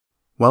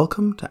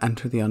Welcome to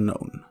Enter the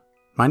Unknown.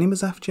 My name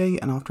is FJ,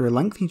 and after a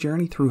lengthy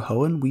journey through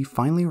Hoenn, we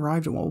finally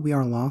arrived at what will be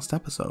our last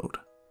episode.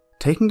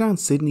 Taking down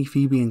Sydney,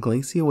 Phoebe and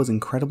Glacia was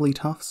incredibly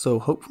tough, so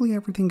hopefully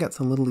everything gets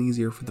a little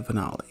easier for the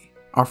finale.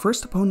 Our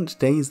first opponent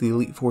today is the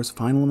Elite Four's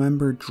final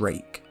member,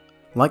 Drake.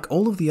 Like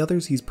all of the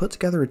others, he's put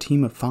together a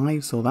team of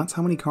 5, so that's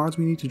how many cards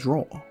we need to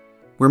draw.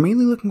 We're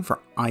mainly looking for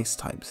ice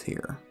types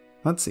here.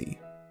 Let's see.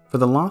 For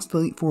the last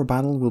Elite Four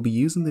battle, we'll be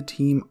using the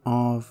team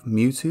of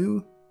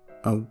Mewtwo.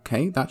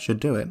 Okay, that should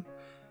do it.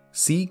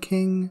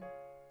 Seaking,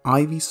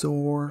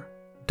 Ivysaur,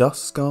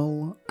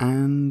 Duskull,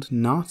 and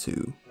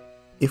Natu.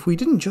 If we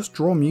didn't just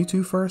draw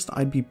Mewtwo first,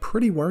 I'd be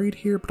pretty worried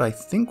here, but I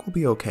think we'll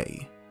be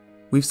okay.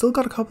 We've still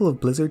got a couple of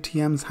Blizzard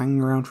TMs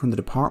hanging around from the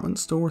department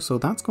store, so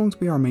that's going to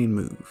be our main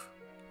move.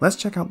 Let's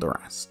check out the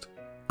rest.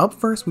 Up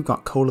first, we've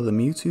got Cola the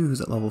Mewtwo,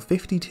 who's at level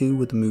 52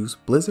 with the moves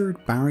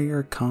Blizzard,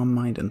 Barrier, Calm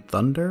Mind, and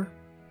Thunder.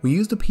 We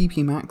used a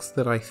PP max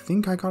that I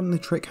think I got in the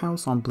Trick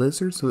House on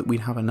Blizzard so that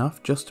we'd have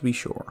enough just to be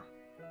sure.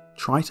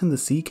 Triton the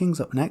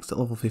Seaking's up next at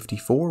level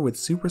 54 with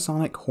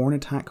Supersonic, Horn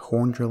Attack,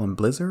 Horn Drill and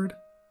Blizzard.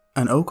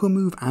 An Oko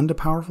move and a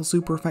powerful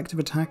super effective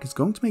attack is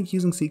going to make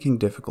using Seaking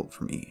difficult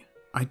for me.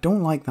 I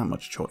don't like that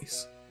much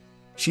choice.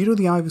 Shido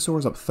the Ivysaur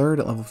is up third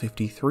at level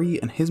 53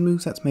 and his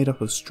moveset's made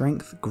up of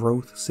Strength,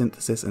 Growth,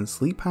 Synthesis and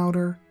Sleep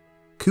Powder.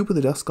 Koopa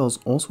the Duskull's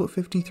also at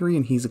 53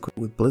 and he's equipped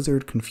with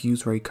Blizzard,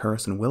 Confuse Ray,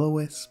 Curse and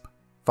Will-O-Wisp.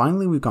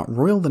 Finally, we've got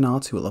Royal the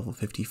Natu at level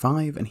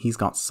 55 and he's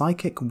got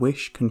Psychic,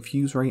 Wish,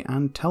 Confuse Ray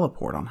and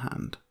Teleport on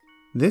hand.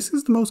 This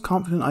is the most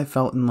confident I've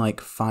felt in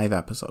like 5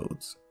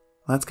 episodes.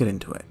 Let's get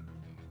into it.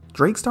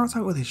 Drake starts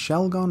out with his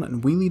Shelgon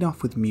and we lead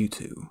off with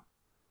Mewtwo.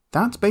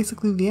 That's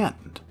basically the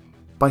end.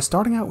 By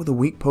starting out with a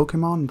weak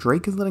Pokemon,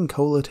 Drake is letting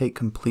Cola take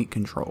complete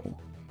control.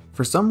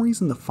 For some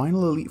reason, the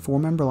final Elite Four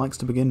member likes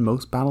to begin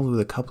most battles with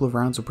a couple of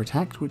rounds of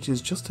Protect, which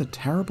is just a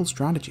terrible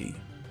strategy.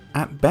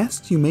 At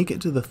best, you make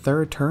it to the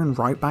 3rd turn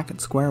right back at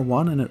square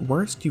one, and at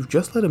worst, you've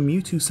just let a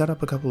Mewtwo set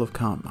up a couple of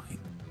Calm Mind.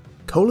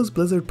 Cola's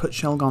Blizzard put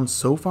Shelgon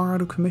so far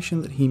out of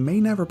commission that he may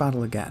never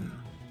battle again.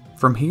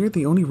 From here,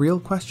 the only real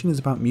question is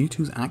about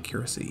Mewtwo's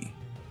accuracy.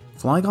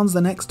 Flygon's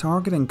the next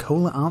target and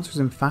Cola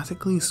answers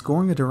emphatically,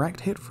 scoring a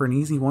direct hit for an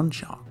easy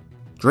one-shot.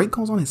 Drake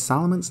calls on his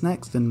Salamence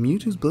next and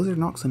Mewtwo's Blizzard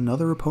knocks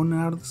another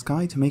opponent out of the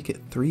sky to make it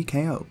 3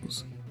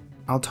 KOs.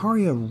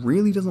 Altaria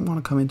really doesn't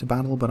want to come into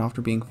battle, but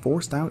after being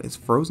forced out is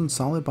frozen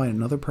solid by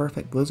another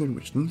perfect Blizzard,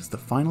 which leaves the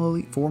final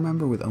Elite Four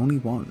member with only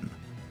 1.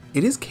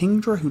 It is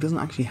Kingdra who doesn't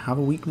actually have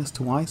a weakness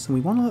to ice, and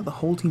we want to let the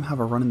whole team have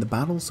a run in the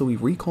battle, so we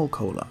recall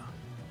Cola.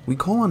 We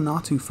call on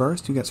Natu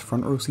first, who gets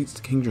front row seats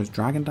to Kingdra's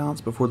Dragon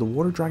Dance before the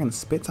Water Dragon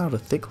spits out a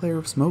thick layer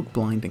of smoke,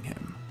 blinding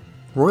him.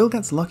 Royal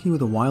gets lucky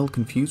with a wild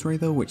Confuse Ray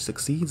though, which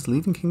succeeds,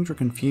 leaving Kingdra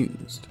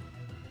confused.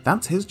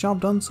 That's his job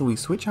done, so we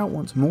switch out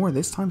once more,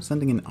 this time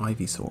sending in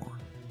Ivysaur.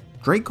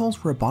 Drake calls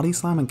for a Body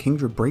Slam and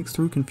Kingdra breaks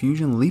through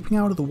confusion, leaping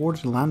out of the water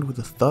to land with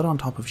a thud on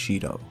top of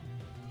Shido.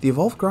 The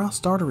evolved grass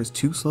starter is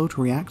too slow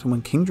to react, and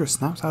when Kingdra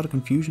snaps out of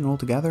confusion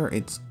altogether,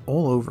 it's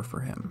all over for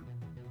him.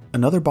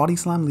 Another body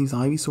slam leaves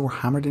Ivysaur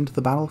hammered into the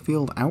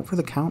battlefield, out for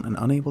the count and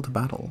unable to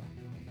battle.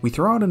 We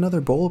throw out another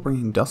bowl,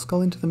 bringing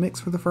Duskull into the mix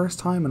for the first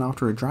time, and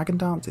after a Dragon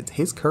Dance, it's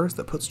his curse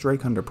that puts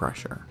Drake under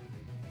pressure.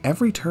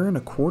 Every turn,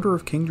 a quarter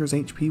of Kingdra's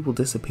HP will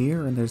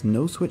disappear, and there's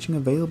no switching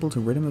available to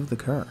rid him of the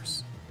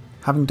curse.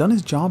 Having done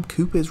his job,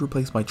 Koopa is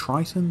replaced by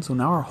Triton, so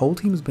now our whole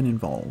team has been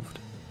involved.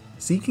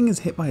 Seaking is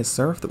hit by a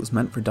Surf that was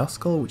meant for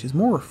Duskull, which is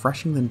more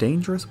refreshing than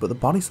dangerous, but the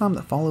body slam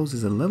that follows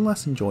is a little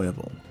less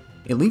enjoyable.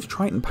 It leaves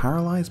Triton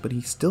paralyzed, but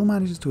he still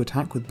manages to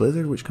attack with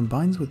Blizzard, which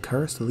combines with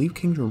Curse to leave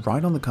Kingdra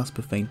right on the cusp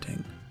of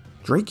fainting.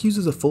 Drake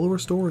uses a full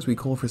restore as we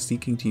call for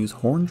Seaking to use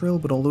Horn Drill,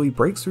 but although he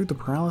breaks through the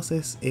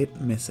paralysis,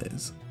 it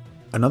misses.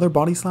 Another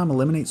body slam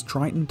eliminates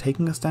Triton,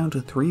 taking us down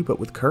to 3, but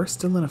with Curse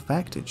still in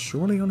effect, it's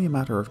surely only a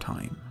matter of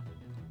time.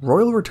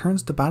 Royal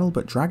returns to battle,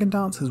 but Dragon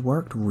Dance has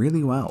worked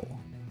really well.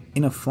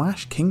 In a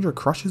flash, Kingdra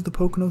crushes the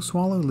Pocono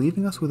Swallow,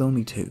 leaving us with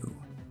only 2.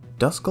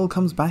 Duskull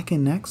comes back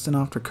in next, and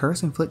after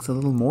Curse inflicts a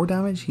little more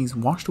damage, he's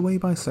washed away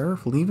by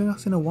Surf, leaving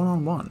us in a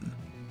one-on-one.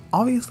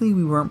 Obviously,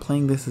 we weren't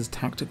playing this as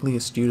tactically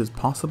astute as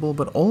possible,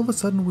 but all of a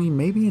sudden we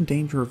may be in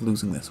danger of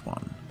losing this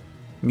one.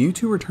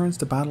 Mewtwo returns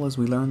to battle as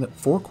we learn that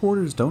 4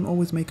 quarters don't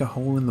always make a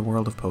hole in the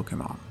world of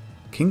Pokemon.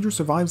 Kingdra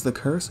survives the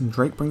curse and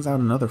Drake brings out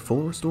another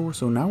full restore,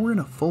 so now we're in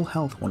a full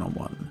health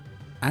one-on-one.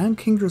 And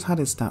Kingdra's had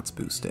his stats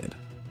boosted.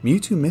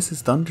 Mewtwo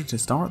misses Thunder to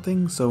start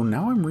things, so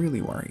now I'm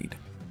really worried.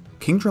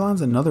 Kingdra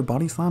lands another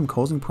body slam,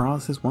 causing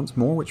paralysis once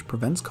more, which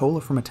prevents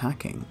Cola from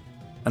attacking.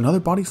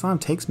 Another body slam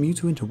takes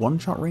Mewtwo into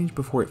one-shot range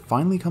before it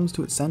finally comes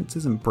to its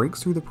senses and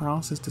breaks through the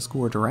paralysis to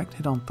score a direct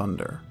hit on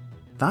Thunder.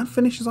 That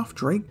finishes off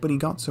Drake, but he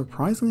got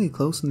surprisingly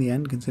close in the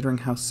end considering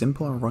how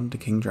simple our run to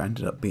Kingdra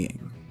ended up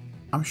being.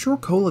 I'm sure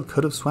Cola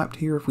could have swept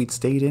here if we'd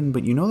stayed in,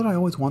 but you know that I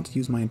always want to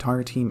use my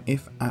entire team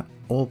if at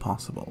all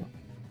possible.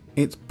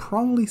 It's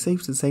probably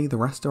safe to say the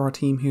rest of our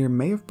team here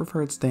may have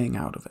preferred staying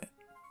out of it.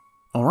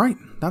 Alright,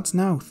 that's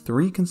now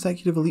 3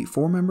 consecutive Elite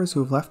Four members who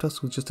have left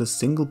us with just a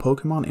single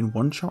Pokemon in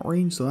one-shot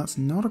range, so that's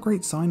not a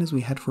great sign as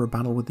we head for a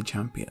battle with the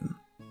champion.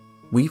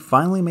 We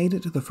finally made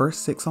it to the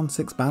first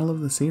 6-on-6 battle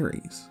of the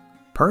series.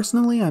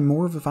 Personally, I'm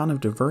more of a fan of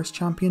diverse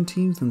champion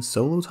teams than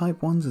solo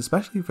type ones,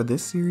 especially for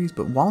this series,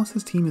 but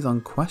Wallace's team is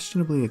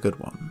unquestionably a good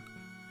one.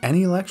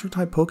 Any electric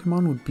type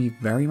Pokemon would be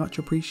very much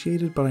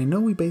appreciated, but I know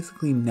we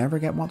basically never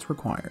get what's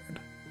required.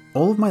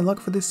 All of my luck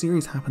for this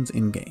series happens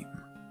in-game.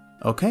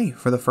 Okay,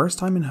 for the first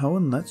time in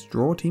Hoenn, let's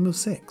draw a team of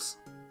 6.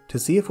 To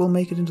see if we'll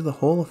make it into the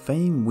Hall of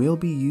Fame, we'll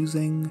be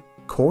using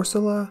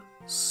Corsola,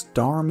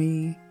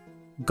 Starmie,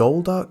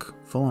 Golduck,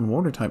 full-on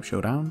water type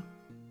showdown,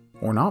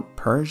 or not,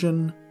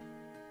 Persian,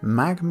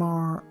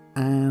 Magmar,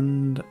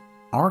 and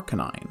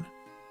Arcanine.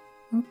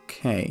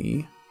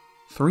 Okay,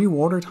 3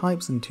 water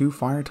types and 2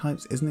 fire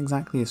types isn't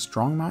exactly a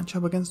strong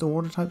matchup against a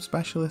water type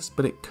specialist,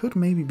 but it could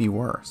maybe be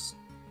worse.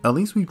 At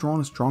least we've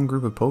drawn a strong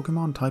group of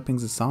Pokemon.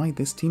 Typings aside,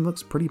 this team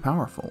looks pretty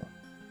powerful.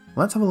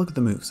 Let's have a look at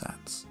the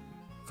movesets.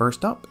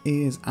 First up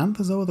is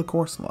Anthozoa the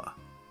Corsola.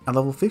 At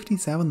level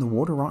 57, the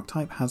water rock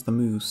type has the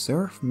moves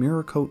Surf,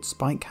 Mirror Coat,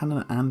 Spike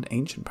Cannon, and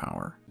Ancient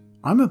Power.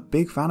 I'm a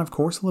big fan of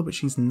Corsola, but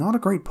she's not a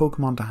great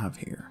Pokemon to have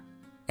here.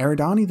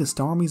 Eridani the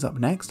Starmie's up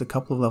next, a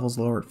couple of levels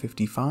lower at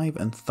 55,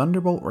 and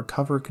Thunderbolt,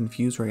 Recover,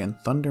 Confuse Ray, and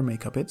Thunder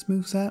make up its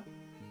moveset.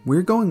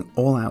 We're going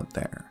all out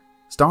there.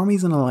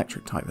 Starmie's an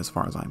electric type as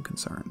far as I'm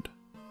concerned.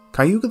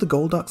 Kyogre the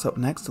Golduck's up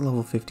next to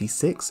level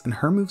 56, and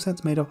her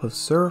moveset's made up of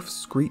Surf,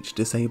 Screech,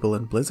 Disable,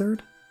 and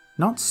Blizzard.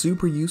 Not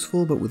super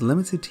useful, but with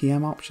limited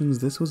TM options,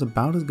 this was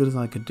about as good as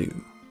I could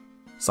do.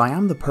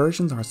 Siam the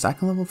Persian's our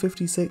second level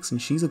 56,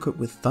 and she's equipped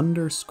with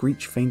Thunder,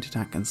 Screech, Feint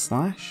Attack, and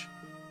Slash.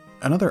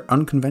 Another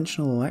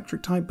unconventional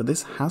electric type, but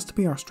this has to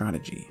be our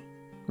strategy.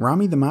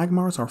 Rami the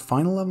Magmar's our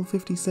final level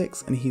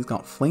 56, and he's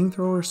got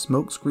Flamethrower,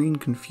 Smokescreen,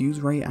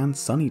 Confuse Ray, and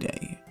Sunny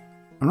Day.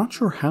 I'm not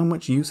sure how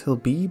much use he'll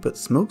be, but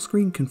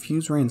Smokescreen,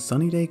 Confuse Ray, and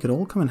Sunny Day could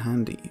all come in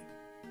handy.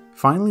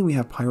 Finally, we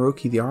have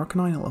Pyroki the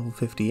Arcanine at level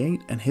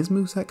 58, and his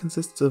moveset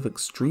consists of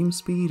Extreme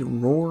Speed,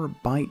 Roar,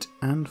 Bite,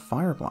 and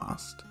Fire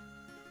Blast.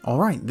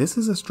 Alright, this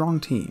is a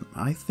strong team.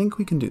 I think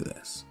we can do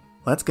this.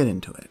 Let's get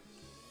into it.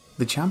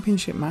 The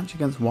championship match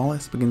against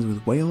Wallace begins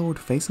with Wailord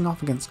facing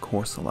off against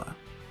Corsola.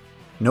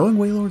 Knowing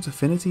Wailord's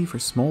affinity for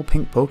small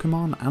pink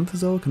Pokemon,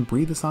 Anthozoa can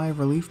breathe a sigh of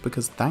relief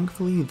because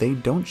thankfully they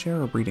don't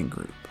share a breeding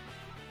group.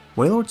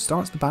 Wailord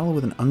starts the battle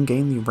with an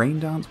ungainly Rain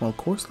Dance while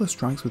Corsola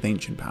strikes with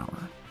Ancient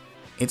Power.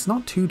 It's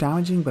not too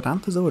damaging, but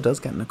Anthozoa does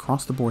get an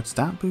across the board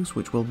stat boost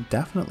which will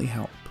definitely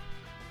help.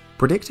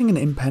 Predicting an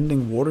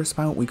impending water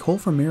spout, we call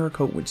for Mirror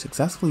Coat, which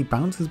successfully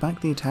bounces back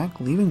the attack,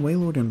 leaving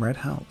Wailord in red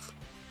health.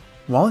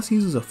 Wallace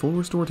uses a full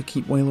restore to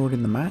keep Wailord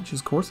in the match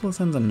as Corsola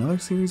sends another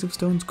series of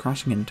stones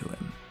crashing into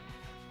him.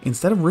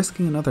 Instead of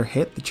risking another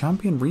hit, the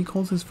champion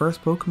recalls his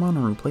first Pokemon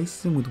and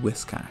replaces him with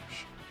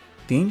Whiscash.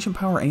 The Ancient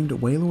Power aimed at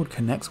Wailord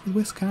connects with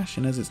Whiscash,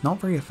 and as it's not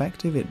very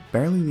effective, it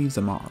barely leaves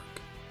a mark.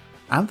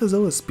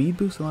 Anthozoa's speed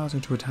boost allows her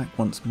to attack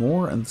once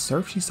more, and the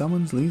Surf she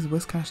summons leaves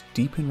Whiscash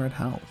deep in red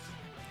health.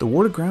 The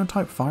water ground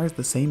type fires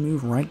the same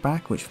move right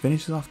back, which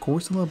finishes off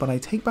Corsola, but I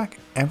take back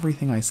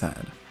everything I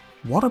said.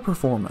 What a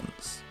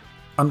performance!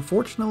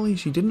 Unfortunately,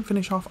 she didn't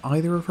finish off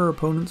either of her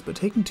opponents, but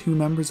taking 2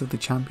 members of the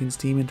champions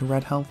team into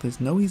red health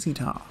is no easy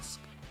task.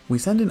 We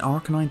send in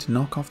Arcanine to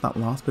knock off that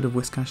last bit of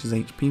Whiscash's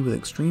HP with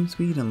extreme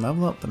speed and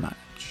level up the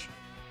match.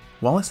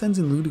 Wallace sends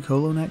in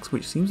Ludicolo next,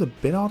 which seems a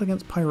bit odd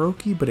against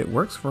Pyroki, but it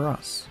works for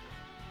us.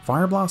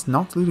 Fire Blast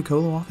knocks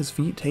Ludicolo off his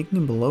feet, taking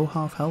him below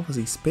half health as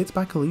he spits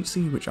back a Leech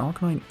Seed, which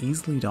Arcanine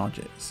easily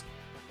dodges.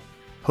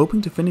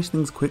 Hoping to finish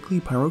things quickly,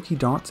 Pyroki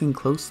darts in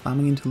close,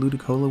 slamming into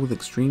Ludicolo with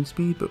extreme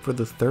speed, but for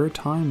the 3rd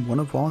time, one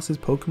of Wallace's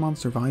Pokemon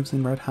survives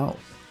in red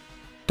health.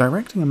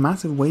 Directing a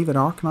massive wave at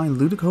Arcanine,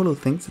 Ludicolo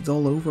thinks it's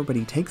all over, but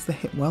he takes the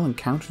hit well and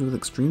counters with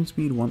extreme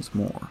speed once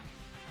more.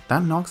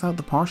 That knocks out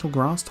the partial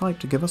grass type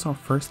to give us our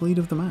first lead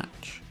of the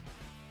match.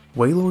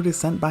 Wailord is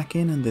sent back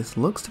in, and this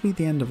looks to be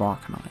the end of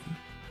Arcanine.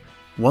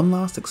 One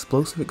last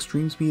explosive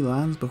extreme speed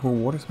lands before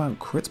Water Spout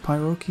crits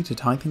Pyroki to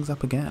tie things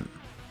up again.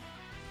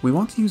 We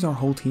want to use our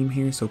whole team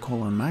here, so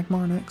call on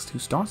Magmar next, who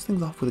starts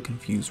things off with a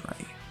Confuse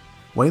Ray.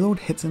 Wailord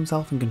hits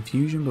himself in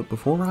confusion, but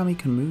before Rami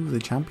can move, the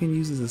champion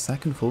uses a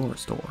second full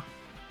restore.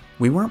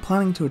 We weren't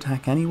planning to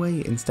attack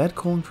anyway, instead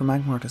calling for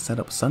Magmar to set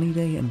up Sunny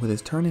Day and with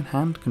his turn in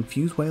hand,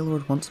 confuse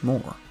Wailord once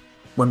more.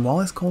 When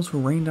Wallace calls for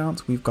Rain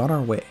Dance, we've got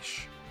our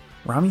wish.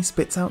 Rami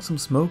spits out some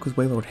smoke as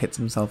Wailord hits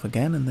himself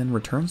again and then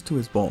returns to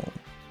his ball.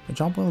 A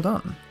job well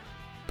done.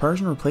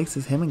 Persian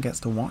replaces him and gets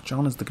to watch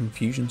on as the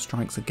confusion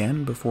strikes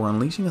again before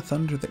unleashing a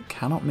thunder that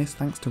cannot miss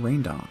thanks to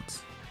Rain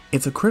Dance.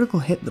 It's a critical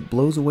hit that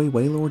blows away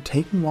Wailord,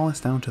 taking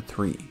Wallace down to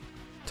 3.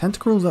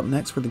 Tentacruel's up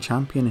next for the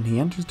champion and he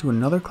enters to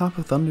another clap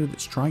of thunder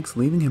that strikes,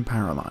 leaving him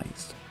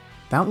paralysed.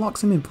 That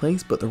locks him in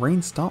place, but the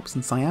rain stops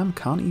and Siam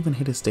can't even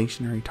hit a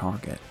stationary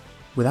target.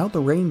 Without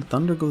the rain,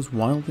 Thunder goes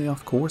wildly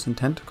off course and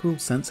Tentacruel,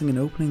 sensing an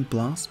opening,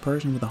 blasts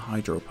Persian with a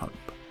Hydro Pump.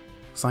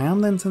 Siam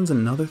then sends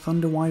another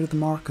Thunder wide of the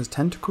mark as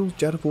Tentacruel's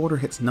Jet of Water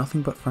hits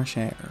nothing but fresh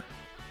air.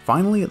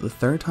 Finally, at the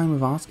 3rd time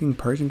of asking,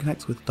 Persian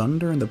connects with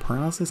Thunder and the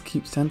paralysis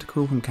keeps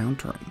Tentacruel from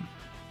countering.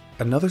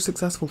 Another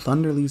successful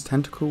Thunder leaves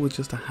Tentacruel with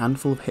just a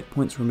handful of hit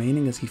points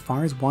remaining as he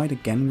fires wide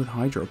again with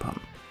Hydro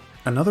Pump.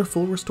 Another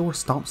full restore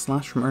stops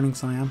Slash from earning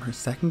Siam her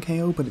second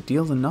KO, but it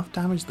deals enough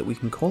damage that we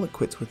can call it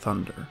quits with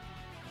Thunder.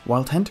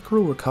 While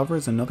Tentacruel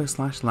recovers, another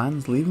Slash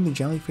lands, leaving the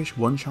jellyfish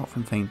one shot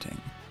from fainting.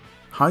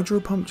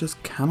 Hydro Pump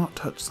just cannot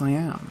touch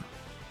Siam.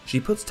 She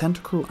puts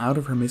Tentacruel out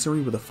of her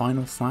misery with a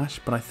final Slash,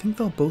 but I think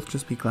they'll both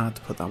just be glad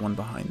to put that one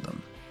behind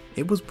them.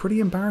 It was pretty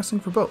embarrassing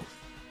for both.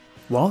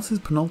 Wallace's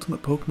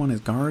penultimate Pokemon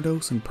is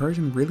Gyarados, and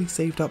Persian really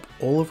saved up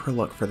all of her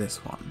luck for this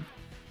one.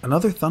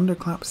 Another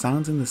thunderclap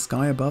sounds in the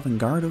sky above and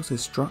Gyarados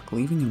is struck,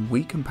 leaving him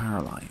weak and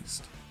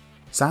paralysed.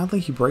 Sadly,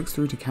 he breaks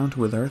through to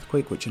counter with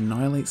Earthquake, which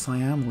annihilates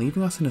Siam,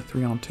 leaving us in a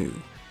 3-on-2.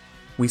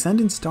 We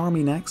send in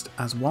Starmie next,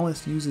 as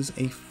Wallace uses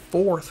a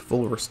fourth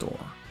full restore.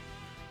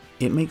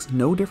 It makes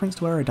no difference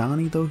to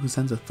Eridani though, who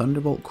sends a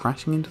Thunderbolt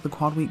crashing into the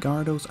quad weak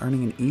Gyarados,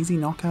 earning an easy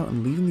knockout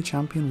and leaving the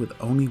champion with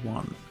only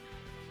one.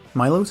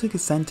 Milotic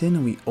is sent in,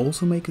 and we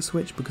also make a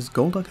switch because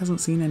Golduck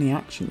hasn't seen any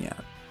action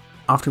yet.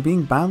 After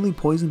being badly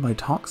poisoned by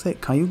Toxic,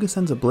 Kyogre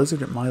sends a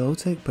Blizzard at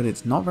Milotic, but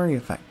it's not very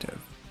effective.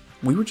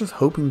 We were just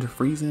hoping to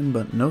freeze him,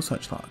 but no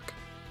such luck.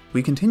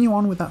 We continue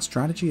on with that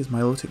strategy as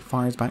Milotic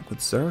fires back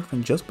with Surf,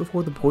 and just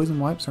before the poison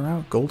wipes are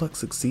out, Golduck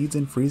succeeds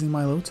in freezing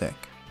Milotic.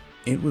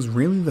 It was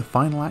really the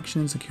final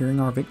action in securing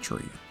our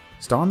victory.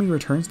 Starmie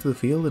returns to the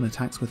field and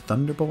attacks with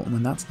Thunderbolt, and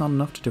when that's not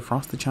enough to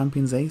defrost the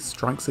champion's ace,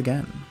 strikes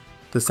again.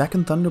 The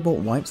second Thunderbolt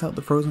wipes out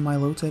the frozen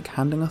Milotic,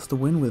 handing us the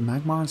win with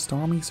Magmar and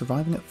Starmie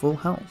surviving at full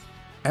health.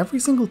 Every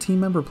single team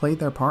member played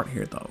their part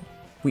here though.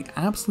 We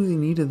absolutely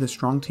needed the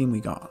strong team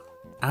we got.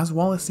 As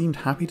Wallace seemed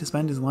happy to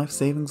spend his life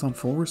savings on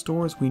full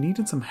restores, we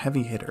needed some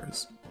heavy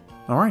hitters.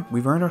 Alright,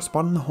 we've earned our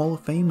spot in the Hall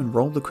of Fame and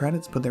rolled the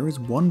credits, but there is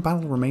one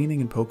battle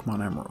remaining in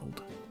Pokemon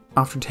Emerald.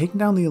 After taking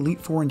down the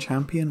Elite Four and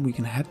Champion, we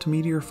can head to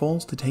Meteor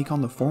Falls to take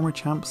on the former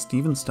champ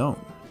Steven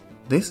Stone.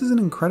 This is an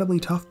incredibly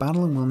tough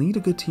battle and we'll need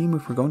a good team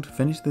if we're going to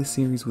finish this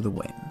series with a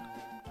win.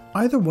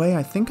 Either way,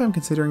 I think I'm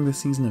considering this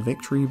season a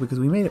victory because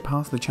we made it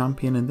past the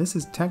champion and this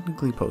is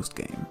technically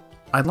post-game.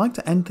 I'd like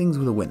to end things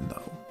with a win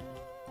though.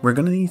 We're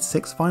going to need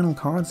 6 final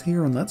cards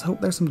here, and let's hope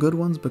there's some good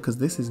ones because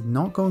this is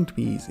not going to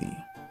be easy.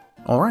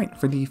 Alright,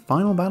 for the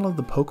final battle of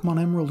the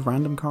Pokemon Emerald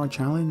Random Card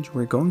Challenge,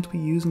 we're going to be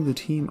using the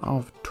team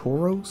of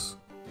Tauros,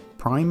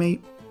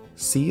 Primeape,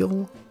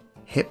 Seal,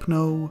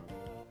 Hypno,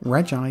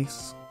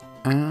 Regice,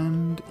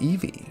 and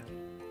Eevee.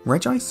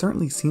 Regice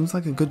certainly seems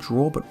like a good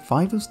draw, but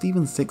 5 of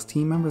Steven's 6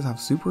 team members have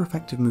super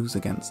effective moves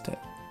against it.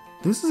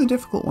 This is a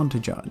difficult one to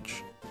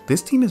judge.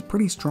 This team is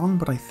pretty strong,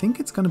 but I think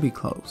it's going to be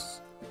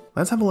close.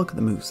 Let's have a look at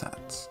the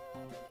movesets.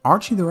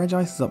 Archie the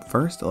Regice is up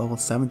first at level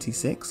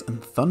 76,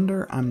 and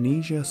Thunder,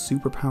 Amnesia,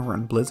 Superpower,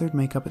 and Blizzard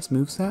make up its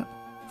moveset.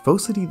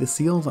 Focity the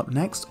Seal is up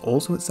next,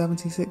 also at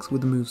 76,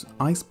 with the moves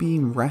Ice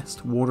Beam,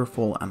 Rest,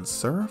 Waterfall, and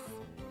Surf.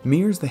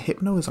 Mears the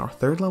Hypno is our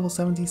 3rd level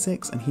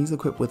 76, and he's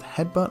equipped with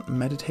Headbutt,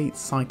 Meditate,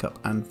 Psych Up,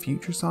 and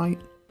Future Sight.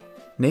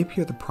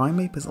 Napier the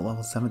Primeape is at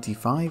level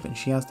 75, and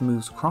she has the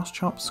moves Cross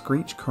Chop,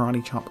 Screech,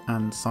 Karate Chop,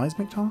 and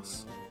Seismic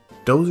Toss.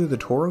 Dozer the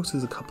Tauros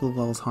is a couple of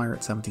levels higher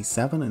at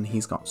 77, and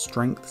he's got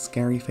Strength,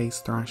 Scary Face,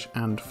 Thrash,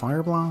 and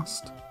Fire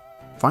Blast.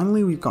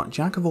 Finally, we've got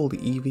Jack of all the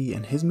Eevee,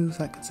 and his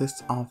moveset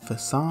consists of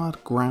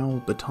Facade,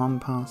 Growl, Baton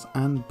Pass,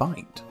 and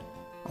Bite.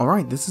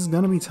 Alright, this is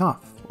gonna be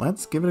tough.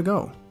 Let's give it a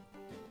go.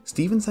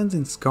 Steven sends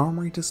in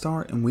Skarmory to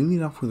start, and we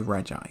lead off with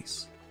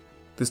Regice.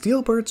 The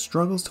Steel Bird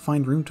struggles to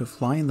find room to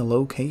fly in the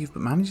low cave,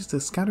 but manages to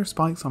scatter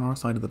spikes on our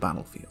side of the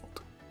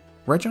battlefield.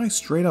 Regice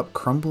straight up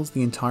crumbles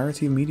the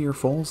entirety of Meteor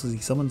Falls as he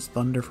summons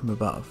Thunder from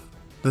above.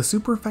 The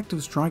super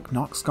effective strike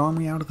knocks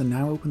Skarmory out of the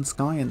now open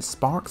sky, and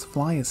sparks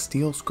fly as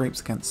steel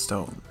scrapes against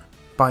stone.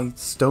 By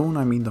stone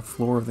I mean the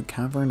floor of the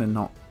cavern and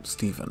not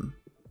Steven.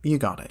 You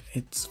got it,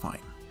 it's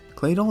fine.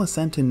 Claydol is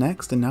sent in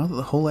next, and now that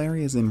the whole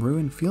area is in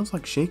ruin, feels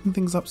like shaking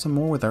things up some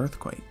more with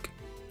Earthquake.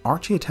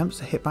 Archie attempts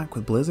to hit back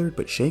with Blizzard,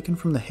 but shaken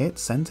from the hit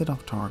sends it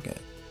off target.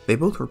 They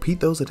both repeat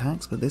those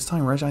attacks, but this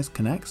time Regice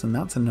connects, and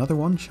that's another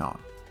one shot.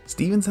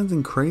 Steven sends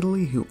in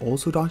Cradily, who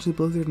also dodges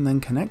Blizzard and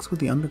then connects with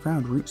the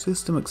underground root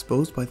system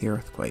exposed by the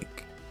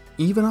Earthquake.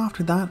 Even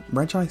after that,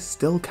 Regice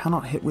still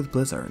cannot hit with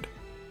Blizzard.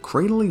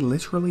 Cradily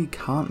literally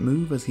can't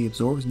move as he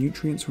absorbs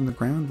nutrients from the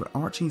ground, but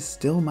Archie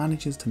still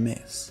manages to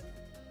miss.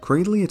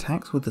 Cradily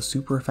attacks with the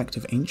super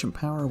effective Ancient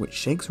Power, which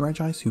shakes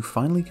Regice, who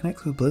finally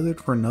connects with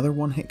Blizzard for another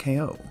one-hit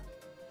KO.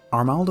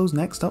 Armaldo's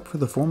next up for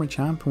the former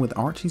champ, and with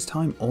Archie's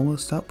time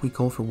almost up, we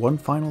call for one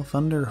final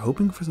Thunder,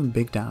 hoping for some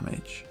big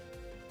damage.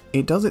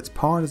 It does its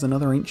part as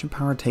another Ancient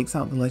Power takes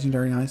out the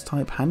legendary Ice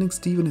type, handing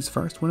Steven his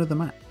first win of the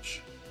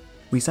match.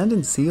 We send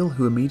in Seal,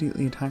 who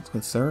immediately attacks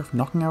with Surf,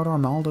 knocking out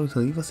Armaldo to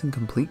leave us in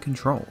complete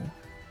control.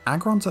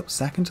 Aggron's up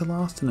second to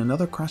last, and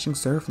another crashing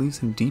Surf leaves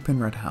him deep in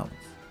red health.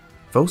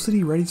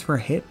 Focity readies for a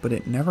hit, but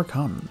it never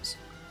comes.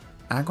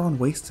 Aggron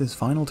wastes his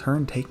final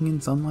turn taking in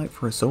Sunlight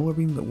for a Solar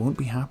Beam that won't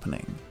be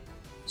happening.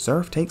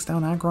 Surf takes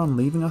down Aggron,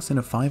 leaving us in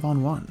a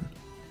 5-on-1.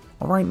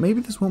 Alright, maybe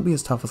this won't be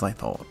as tough as I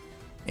thought.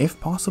 If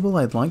possible,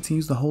 I'd like to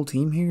use the whole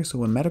team here, so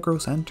when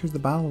Metagross enters the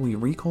battle, we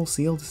recall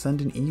Seal to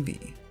send in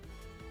Eevee.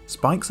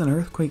 Spikes and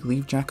Earthquake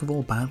leave Jack of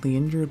all badly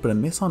injured, but a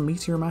miss on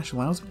Meteor Mash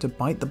allows him to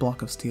bite the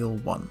block of steel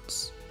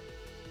once.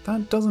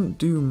 That doesn't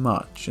do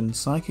much, and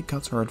Psychic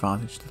cuts our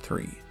advantage to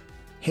 3.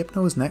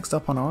 Hypno is next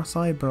up on our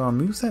side, but our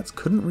movesets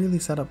couldn't really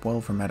set up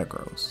well for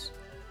Metagross.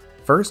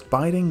 First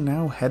biting,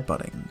 now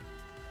headbutting.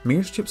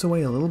 Mears chips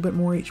away a little bit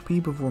more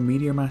HP before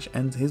Meteor Mash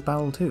ends his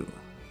battle too.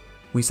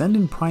 We send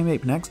in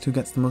Primeape next, who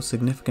gets the most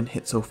significant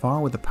hit so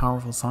far with a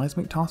powerful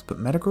Seismic Toss, but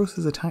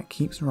Metagross's attack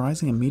keeps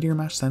rising and Meteor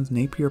Mash sends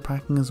Napier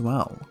packing as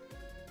well.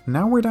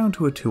 Now we're down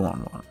to a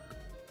 2-on-1.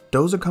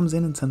 Dozer comes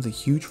in and sends a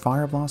huge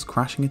Fire Blast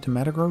crashing into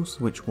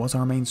Metagross, which was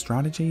our main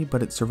strategy,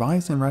 but it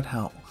survives in red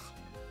health.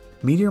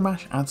 Meteor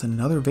Mash adds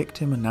another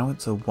victim and now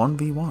it's a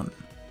 1v1.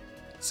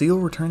 Seal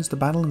returns to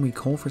battle and we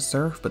call for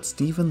Surf, but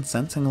Steven,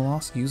 sensing a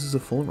loss, uses a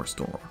full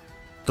restore.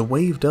 The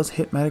wave does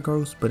hit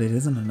Metagross, but it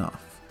isn't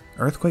enough.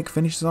 Earthquake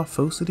finishes off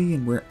Focity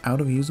and we're out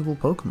of usable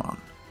Pokemon.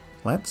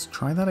 Let's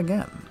try that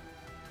again.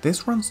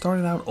 This run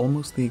started out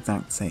almost the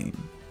exact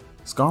same.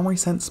 Skarmory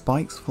sent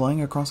spikes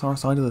flying across our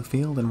side of the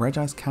field and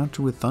Regice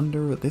countered with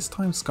Thunder, but this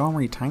time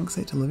Skarmory tanks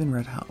it to live in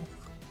red health.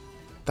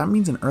 That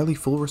means an early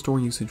full restore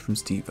usage from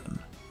Steven.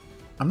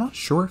 I'm not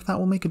sure if that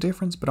will make a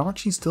difference, but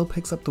Archie still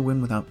picks up the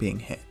win without being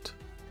hit.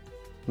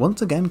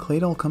 Once again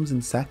Claydol comes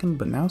in second,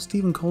 but now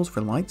Steven calls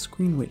for Light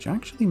Screen, which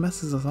actually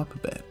messes us up a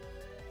bit.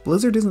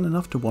 Blizzard isn't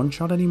enough to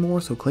one-shot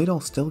anymore, so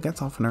Claydol still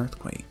gets off an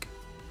Earthquake.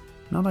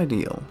 Not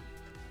ideal.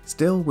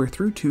 Still, we're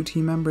through 2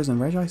 team members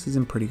and Regice is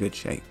in pretty good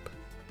shape.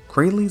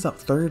 Cradley's up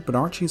third, but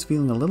Archie is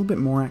feeling a little bit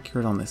more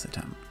accurate on this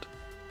attempt.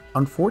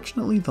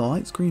 Unfortunately, the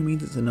Light Screen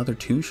means it's another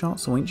 2-shot,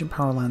 so Ancient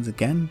Power lands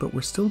again, but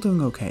we're still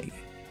doing okay.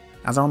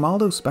 As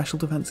Armaldo's special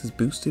defense is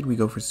boosted, we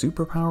go for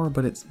Super Power,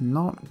 but it's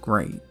not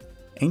great.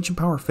 Ancient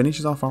Power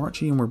finishes off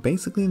Archie and we're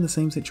basically in the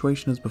same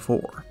situation as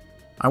before.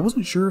 I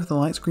wasn't sure if the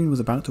Light Screen was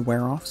about to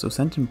wear off, so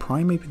sent in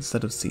Primeape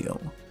instead of Seal.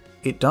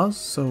 It does,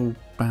 so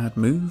bad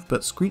move,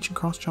 but Screech and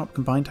Cross Chop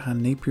combine to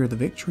hand Napier the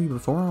victory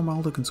before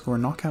Armaldo can score a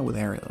knockout with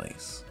Aerial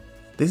Ace.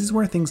 This is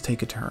where things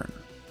take a turn.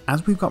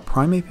 As we've got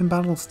Primeape in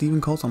battle,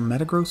 Steven calls on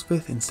Metagross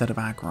 5th instead of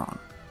Aggron.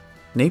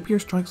 Napier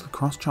strikes with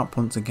Cross Chop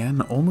once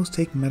again, almost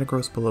taking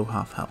Metagross below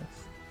half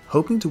health.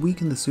 Hoping to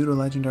weaken the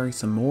pseudo-legendary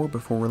some more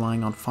before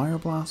relying on Fire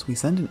Blast, we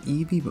send an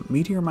Eevee, but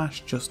Meteor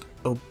Mash just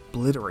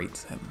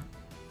obliterates him.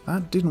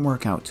 That didn't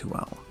work out too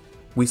well.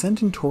 We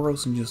sent in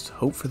Tauros and just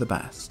hope for the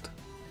best.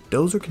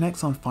 Dozer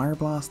connects on Fire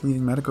Blast,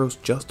 leaving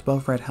Metagross just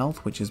above red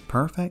health, which is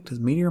perfect as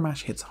Meteor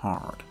Mash hits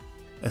hard.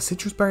 A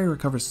Citrus Berry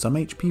recovers some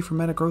HP from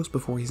Metagross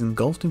before he's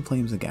engulfed in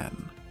flames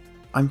again.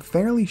 I'm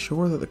fairly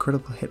sure that the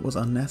critical hit was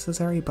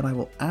unnecessary, but I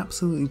will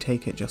absolutely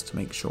take it just to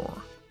make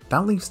sure.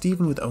 That leaves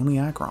Steven with only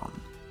Aggron.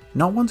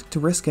 Not wanting to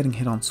risk getting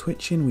hit on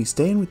switch in, we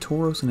stay in with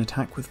Tauros and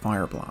attack with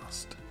Fire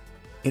Blast.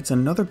 It's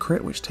another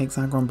crit which takes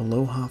Aggron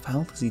below half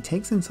health as he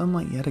takes in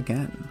Sunlight yet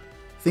again.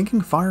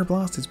 Thinking Fire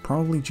Blast is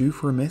probably due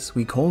for a miss,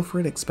 we call for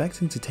it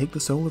expecting to take the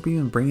Solar Beam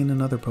and bring in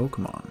another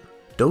Pokemon.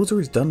 Dozer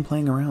is done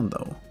playing around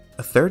though.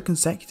 A third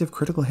consecutive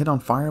critical hit on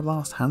Fire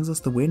Blast hands us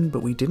the win,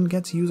 but we didn't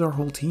get to use our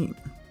whole team.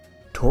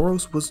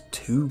 Tauros was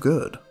too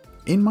good.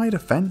 In my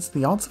defense,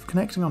 the odds of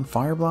connecting on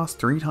Fire Blast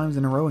 3 times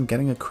in a row and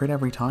getting a crit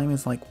every time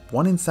is like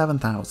 1 in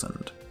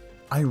 7,000.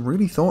 I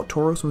really thought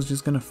Tauros was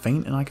just gonna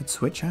faint and I could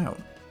switch out.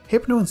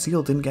 Hypno and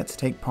Seal didn't get to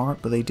take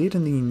part, but they did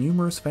in the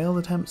numerous failed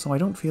attempts, so I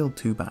don't feel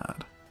too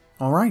bad.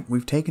 Alright,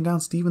 we've taken down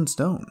Steven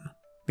Stone.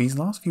 These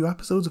last few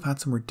episodes have had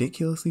some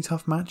ridiculously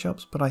tough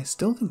matchups, but I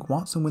still think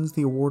Watson wins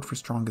the award for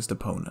strongest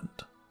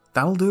opponent.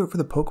 That'll do it for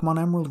the Pokemon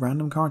Emerald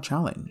Random Card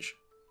Challenge.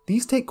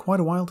 These take quite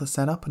a while to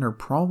set up and are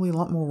probably a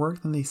lot more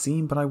work than they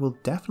seem, but I will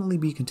definitely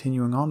be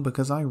continuing on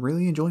because I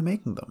really enjoy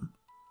making them.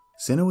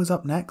 Sinnoh is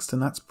up next,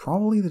 and that's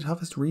probably the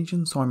toughest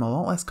region, so I'm a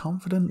lot less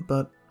confident,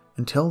 but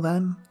until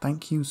then,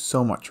 thank you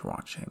so much for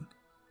watching,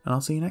 and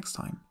I'll see you next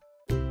time.